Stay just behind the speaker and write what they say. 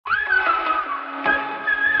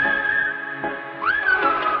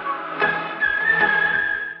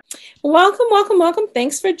Welcome, welcome, welcome.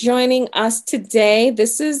 Thanks for joining us today.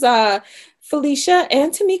 This is Felicia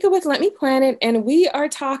and Tamika with Let Me Plan It, and we are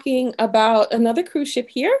talking about another cruise ship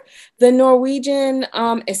here, the Norwegian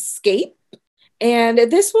Escape. And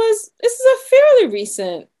this is a fairly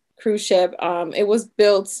recent cruise ship. It was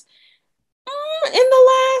built in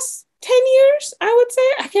the last 10 years, I would say.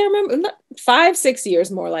 I can't remember, 5, 6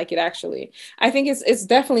 years more like it actually. I think it's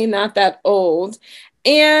definitely not that old.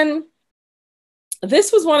 And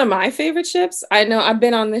this was one of my favorite ships. I know I've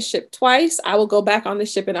been on this ship twice. I will go back on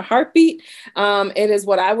this ship in a heartbeat. It is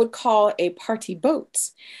what I would call a party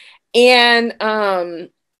boat. And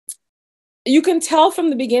you can tell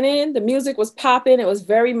from the beginning, the music was popping. It was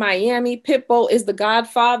very Miami. Pitbull is the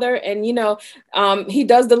godfather. And, he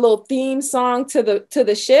does the little theme song to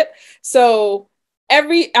the ship. So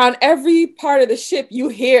on every part of the ship, you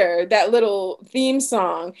hear that little theme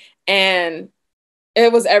song, and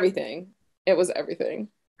it was everything. It was everything.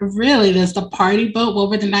 Really? There's the party boat? What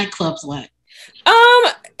were the nightclubs like?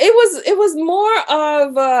 It was more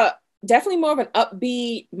of definitely more of an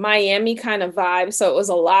upbeat Miami kind of vibe. So it was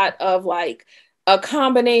a lot of like a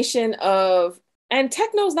combination of, and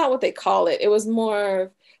techno is not what they call it. It was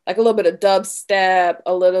more like a little bit of dubstep,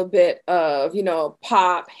 a little bit of,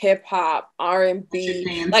 pop, hip hop,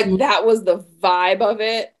 R&B. Like that was the vibe of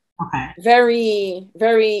it. Okay. Very,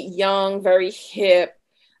 very young, very hip.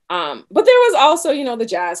 But there was also, the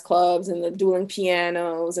jazz clubs and the dueling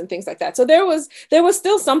pianos and things like that. So there was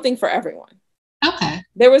still something for everyone. Okay.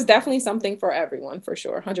 There was definitely something for everyone, for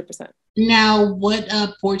sure, 100%. Now, what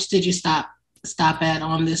ports did you stop at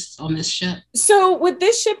on this ship? So with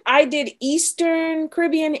this ship, I did Eastern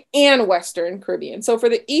Caribbean and Western Caribbean. So for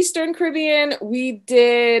the Eastern Caribbean, we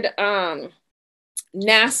did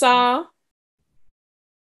Nassau,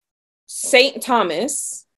 St.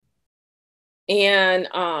 Thomas, and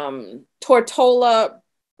Tortola,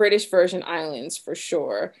 British Virgin Islands for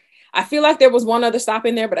sure. I feel like there was one other stop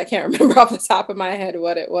in there, but I can't remember off the top of my head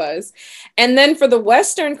what it was. And then for the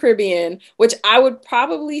Western Caribbean, which I would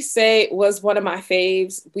probably say was one of my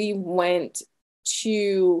faves, we went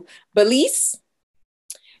to Belize,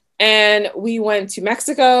 and we went to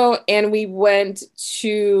Mexico, and we went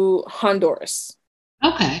to Honduras.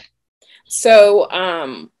 Okay.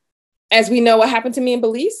 So, as we know what happened to me in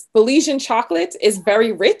Belize, Belizean chocolate is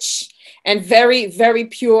very rich and very, very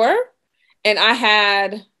pure. And I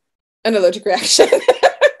had an allergic reaction.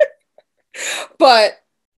 But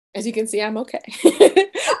as you can see, I'm okay.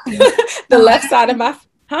 The left side of my,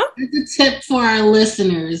 It's a tip for our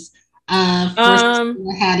listeners.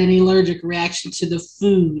 Had an allergic reaction to the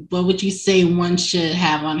food, what would you say one should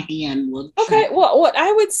have on hand? Okay, well, what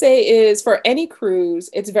I would say is for any cruise,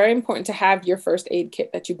 it's very important to have your first aid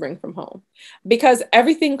kit that you bring from home, because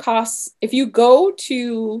everything costs. If you go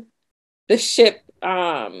to the ship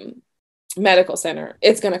medical center,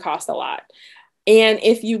 it's going to cost a lot. And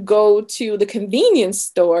if you go to the convenience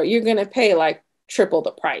store, you're going to pay like triple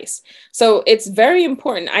the price. So it's very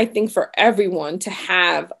important, I think, for everyone to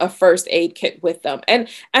have a first aid kit with them. And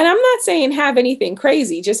I'm not saying have anything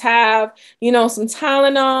crazy, just have, some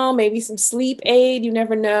Tylenol, maybe some sleep aid, you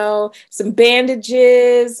never know, some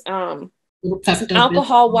bandages, some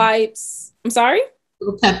alcohol wipes. I'm sorry?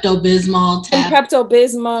 Pepto-Bismol,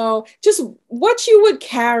 Pepto-Bismol, just what you would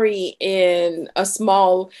carry in a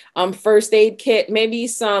small first aid kit, maybe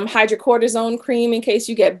some hydrocortisone cream in case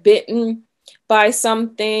you get bitten by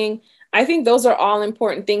something. I think those are all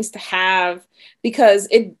important things to have, because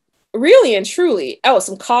it really and truly,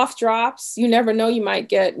 some cough drops. You never know, you might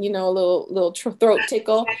get, a little throat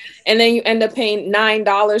tickle, and then you end up paying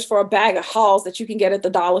 $9 for a bag of Halls that you can get at the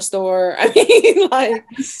dollar store. I mean, like,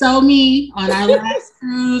 so me on our last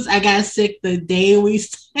cruise, I got sick the day we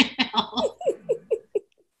sailed.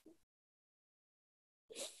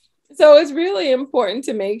 So it's really important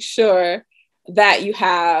to make sure that you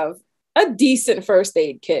have a decent first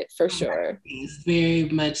aid kit for sure. Yes, very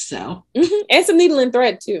much so. Mm-hmm. And some needle and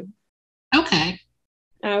thread too. Okay.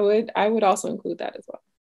 I would also include that as well.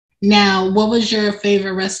 Now, what was your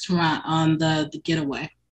favorite restaurant on the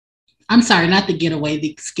getaway? I'm sorry, not the getaway, the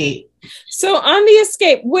Escape. So on the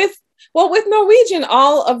Escape, with Norwegian,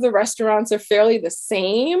 all of the restaurants are fairly the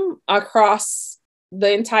same across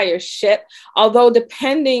the entire ship. Although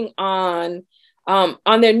depending on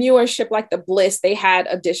their newer ship, like the Bliss, they had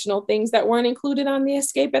additional things that weren't included on the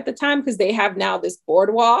Escape at the time, because they have now this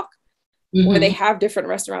boardwalk where they have different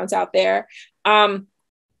restaurants out there.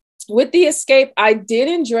 With the Escape, I did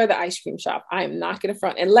enjoy the ice cream shop. I am not going to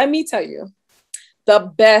front. And let me tell you, the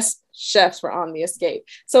best chefs were on the Escape.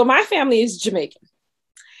 So my family is Jamaican.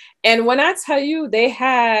 And when I tell you they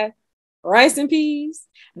had rice and peas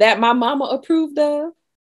that my mama approved of,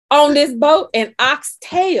 on this boat and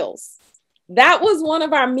oxtails. That was one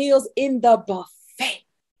of our meals in the buffet.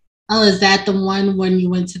 Oh, is that the one when you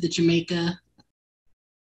went to the Jamaica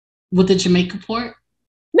with the Jamaica port?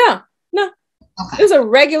 No. Okay. It was a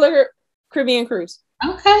regular Caribbean cruise.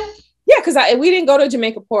 Okay. Yeah, because we didn't go to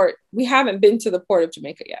Jamaica port. We haven't been to the port of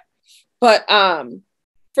Jamaica yet. But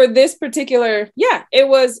for this particular,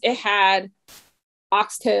 it had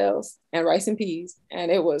oxtails and rice and peas, and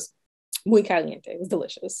it was muy caliente. It was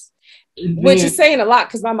delicious. Which is saying a lot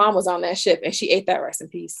because my mom was on that ship and she ate that rice and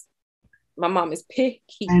peas. My mom is picky.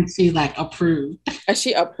 And she approved. And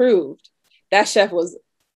she approved. That chef was,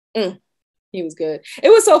 he was good. It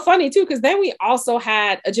was so funny too, because then we also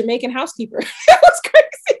had a Jamaican housekeeper. It was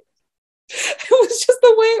crazy. It was just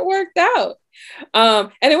the way it worked out.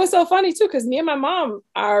 And it was so funny too, because me and my mom,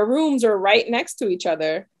 our rooms are right next to each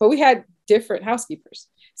other, but we had different housekeepers.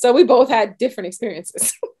 So we both had different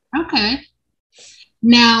experiences. Okay.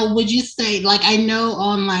 Now, would you say, I know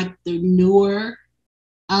on the newer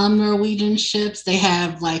Norwegian ships, they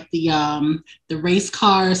have the race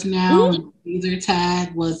cars now, laser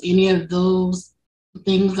tag. Was any of those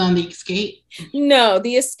things on the Escape? No,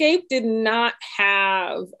 the Escape did not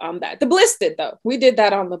have that. The Bliss did though. We did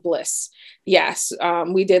that on the Bliss. Yes,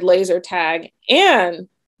 we did laser tag and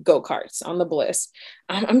go-karts on the Bliss.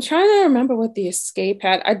 I'm trying to remember what the Escape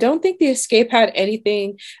had. I don't think the Escape had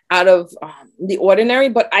anything out of the ordinary,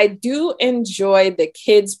 but I do enjoy the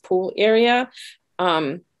kids pool area.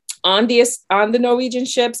 On the Norwegian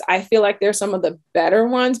ships, I feel like they're some of the better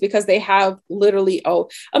ones because they have literally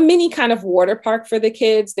a mini kind of water park for the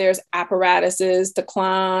kids. There's apparatuses to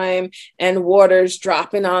climb and water's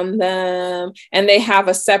dropping on them, and they have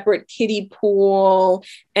a separate kiddie pool,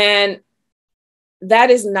 and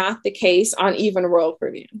that is not the case on even Royal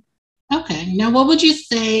Caribbean. Okay. Now, what would you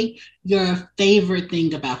say your favorite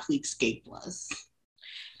thing about Fleet Escape was?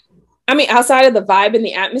 I mean, outside of the vibe and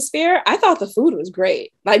the atmosphere, I thought the food was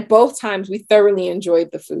great. Both times we thoroughly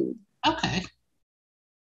enjoyed the food. Okay.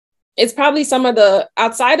 It's probably some of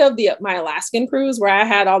outside of my Alaskan cruise where I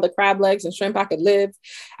had all the crab legs and shrimp I could live,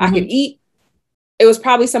 I could eat. It was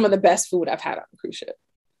probably some of the best food I've had on a cruise ship,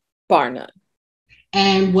 bar none.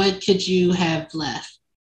 And what could you have left?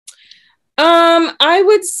 I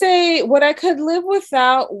would say what I could live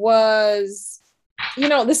without was,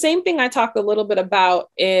 the same thing I talked a little bit about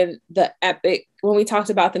in the Epic, when we talked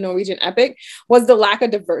about the Norwegian Epic, was the lack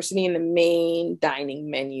of diversity in the main dining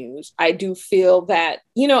menus. I do feel that,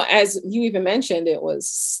 as you even mentioned, it was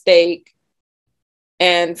steak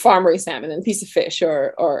and farm-raised salmon and a piece of fish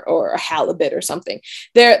or a halibut or something.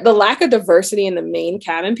 The lack of diversity in the main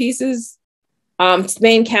cabin pieces,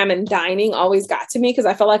 main cabin dining always got to me because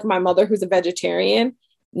I felt like my mother, who's a vegetarian,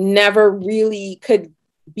 never really could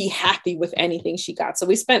be happy with anything she got. So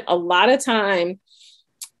we spent a lot of time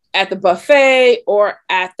at the buffet or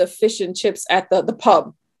at the fish and chips at the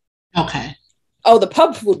pub. Okay. Oh, the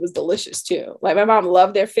pub food was delicious too. My mom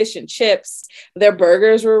loved their fish and chips. Their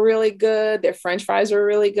burgers were really good. Their French fries were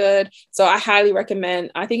really good. So I highly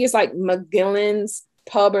recommend, I think it's McGillen's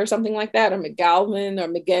pub or something like that, or McGalvin or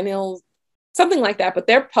McGinnell's, something like that. But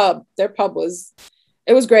their pub was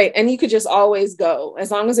great. And you could just always go. As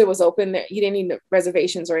long as it was open, you didn't need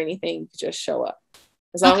reservations or anything. You could just show up.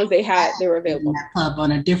 As long as they were available. That pub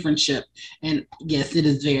on a different ship. And yes, it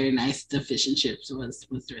is very nice. The fish and chips was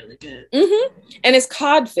really good. Mm-hmm. And it's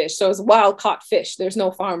codfish. So it's wild caught fish. There's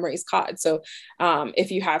no farm raised cod. So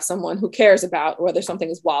if you have someone who cares about whether something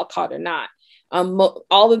is wild caught or not,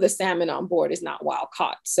 all of the salmon on board is not wild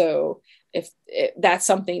caught. So if that's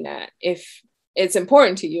something that if it's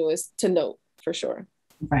important to you is to note for sure.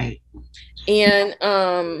 Right. And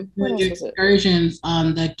your excursions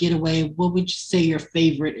on the getaway, what would you say your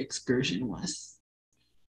favorite excursion was?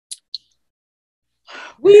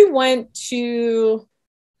 We went to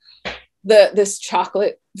this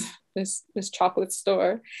chocolate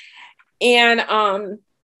store, and it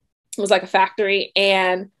was like a factory,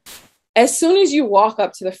 and as soon as you walk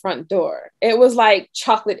up to the front door, it was like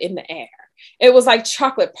chocolate in the air. It was like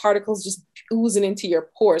chocolate particles just oozing into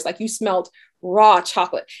your pores, like you smelled raw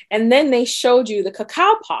chocolate. And then they showed you the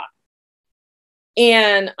cacao pot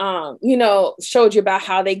and, showed you about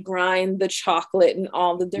how they grind the chocolate and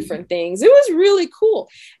all the different things. It was really cool.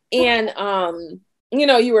 And,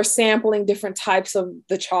 you were sampling different types of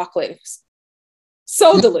the chocolate.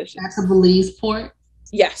 So delicious. That's a Belize port?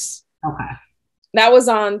 Yes. Okay. That was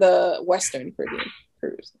on the Western Caribbean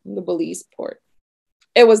cruise, the Belize port.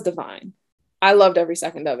 It was divine. I loved every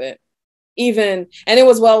second of it. And it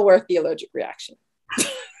was well worth the allergic reaction.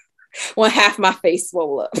 When half my face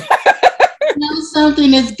swelled up.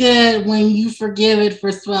 Something is good when you forgive it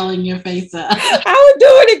for swelling your face up. I never do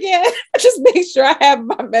it again. Just make sure I have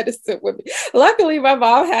my medicine with me. Luckily, my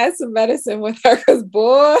mom had some medicine with her because,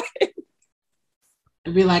 boy.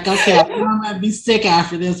 I'd be like, okay, I know I'm going to be sick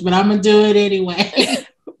after this, but I'm going to do it anyway.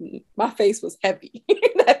 My face was heavy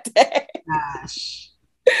that day. Gosh.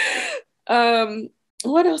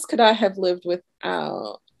 What else could I have lived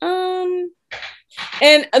without?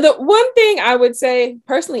 And the one thing I would say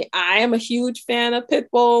personally, I am a huge fan of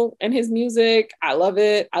Pitbull and his music. I love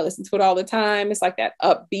it. I listen to it all the time. It's like that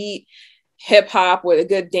upbeat hip hop with a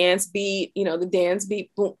good dance beat, you know, the dance beat,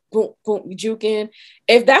 boom, boom, boom, you juking.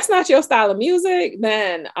 If that's not your style of music,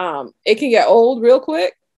 then it can get old real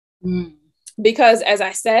quick. Because as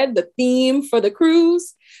I said, the theme for the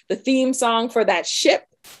cruise, the theme song for that ship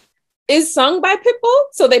is sung by Pitbull.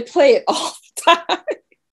 So they play it all the time.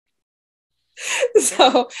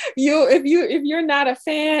 So if you're not a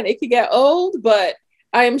fan, it could get old, but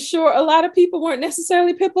I am sure a lot of people weren't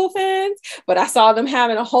necessarily Pitbull fans, but I saw them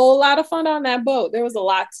having a whole lot of fun on that boat. There was a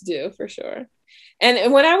lot to do for sure.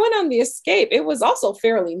 And when I went on the Escape, it was also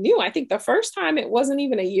fairly new. I think the first time it wasn't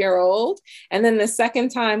even a year old. And then the second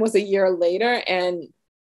time was a year later. And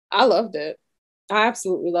I loved it. I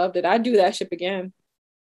absolutely loved it. I'd do that ship again.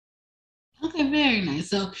 Okay, very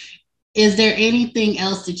nice. So is there anything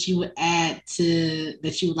else that you would add to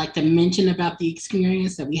that you would like to mention about the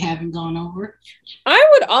experience that we haven't gone over? I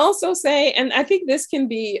would also say, and I think this can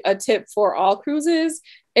be a tip for all cruises,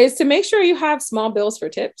 is to make sure you have small bills for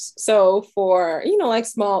tips. So for, you know, like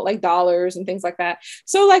small, like dollars and things like that.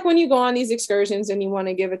 So like when you go on these excursions and you want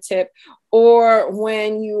to give a tip, or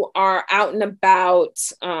when you are out and about,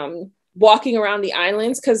 walking around the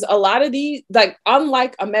islands, because a lot of these, like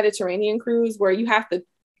unlike a Mediterranean cruise where you have to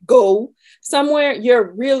go somewhere,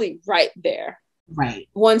 you're really right there. Right.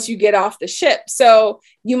 Once you get off the ship. So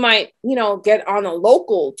you might, you know, get on a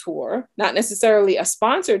local tour, not necessarily a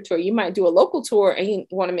sponsored tour. You might do a local tour and you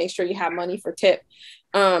want to make sure you have money for tip.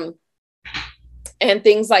 And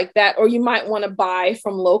things like that. Or you might want to buy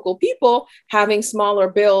from local people. Having smaller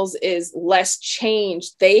bills is less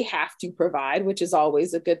change they have to provide, which is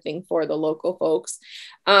always a good thing for the local folks.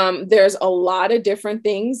 There's a lot of different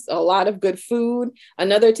things, a lot of good food.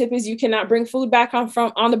 Another tip is you cannot bring food back on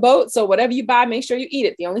the boat. So whatever you buy, make sure you eat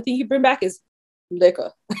it. The only thing you bring back is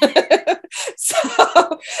liquor.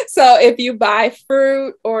 So if you buy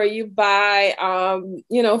fruit or you buy,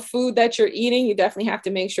 you know, food that you're eating, you definitely have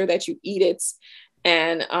to make sure that you eat it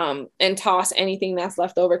and toss anything that's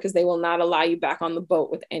left over, because they will not allow you back on the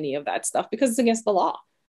boat with any of that stuff because it's against the law.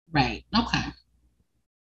 Right. Okay.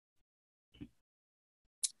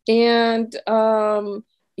 And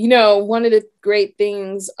you know, one of the great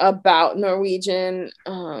things about Norwegian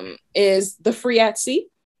is the free at sea.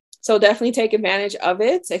 So definitely take advantage of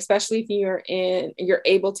it, especially if you're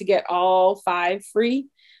able to get all 5 free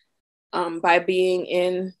by being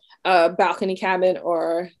in a balcony cabin,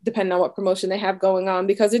 or depending on what promotion they have going on,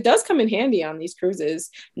 because it does come in handy on these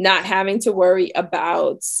cruises, not having to worry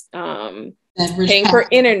about paying for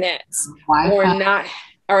internet,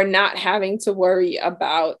 or not having to worry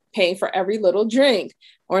about paying for every little drink,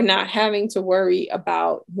 or not having to worry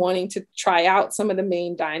about wanting to try out some of the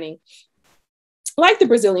main dining, like the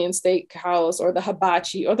Brazilian steakhouse or the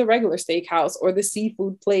hibachi or the regular steakhouse or the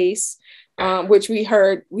seafood place, which we've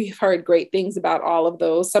heard great things about all of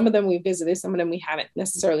those. Some of them we visited, some of them we haven't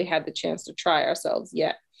necessarily had the chance to try ourselves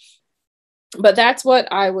yet. But that's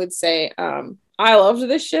what I would say. I loved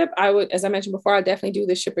this ship. I would, as I mentioned before, I definitely do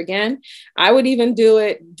this ship again. I would even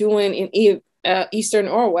doing an Eastern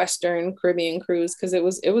or Western Caribbean cruise, because it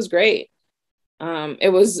was great.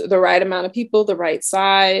 It was the right amount of people, the right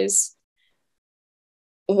size.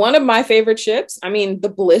 One of my favorite ships. I mean, the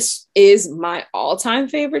Bliss is my all-time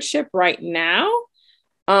favorite ship right now.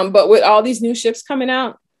 But with all these new ships coming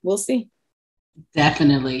out, we'll see.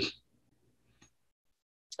 Definitely.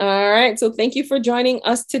 All right. So thank you for joining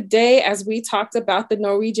us today as we talked about the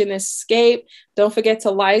Norwegian Escape. Don't forget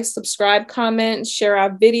to like, subscribe, comment, share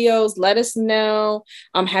our videos. Let us know.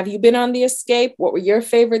 Have you been on the Escape? What were your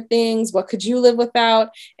favorite things? What could you live without?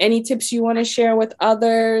 Any tips you want to share with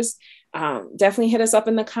others? Definitely hit us up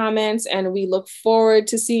in the comments, and we look forward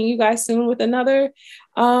to seeing you guys soon with another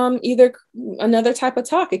either another type of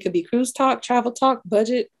talk. It could be cruise talk, travel talk,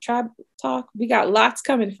 budget travel talk. We got lots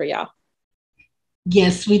coming for y'all.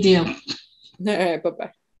 Yes, we do. All right,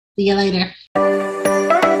 bye-bye. See you later.